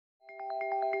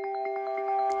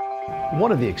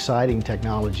One of the exciting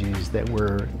technologies that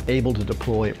we're able to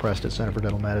deploy at PRECiDENT Center for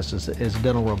Dental Medicine is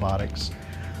dental robotics.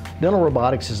 Dental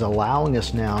robotics is allowing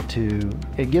us now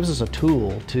it gives us a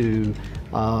tool to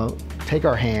take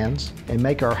our hands and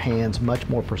make our hands much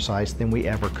more precise than we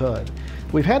ever could.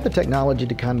 We've had the technology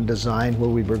to kind of design where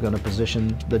we were going to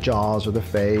position the jaws or the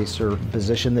face or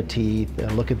position the teeth,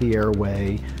 look at the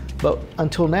airway, but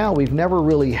until now we've never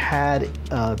really had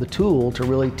the tool to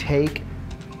really take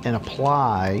and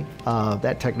apply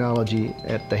that technology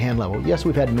at the hand level. Yes,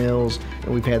 we've had mills,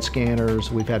 and we've had scanners,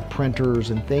 we've had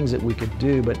printers and things that we could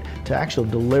do, but to actually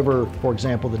deliver, for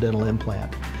example, the dental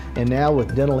implant. And now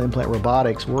with dental implant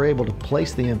robotics, we're able to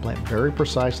place the implant very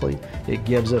precisely. It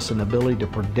gives us an ability to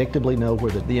predictably know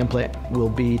where the implant will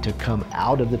be to come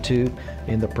out of the tooth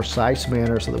in the precise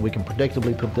manner so that we can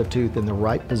predictably put the tooth in the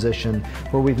right position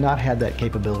where we've not had that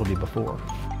capability before.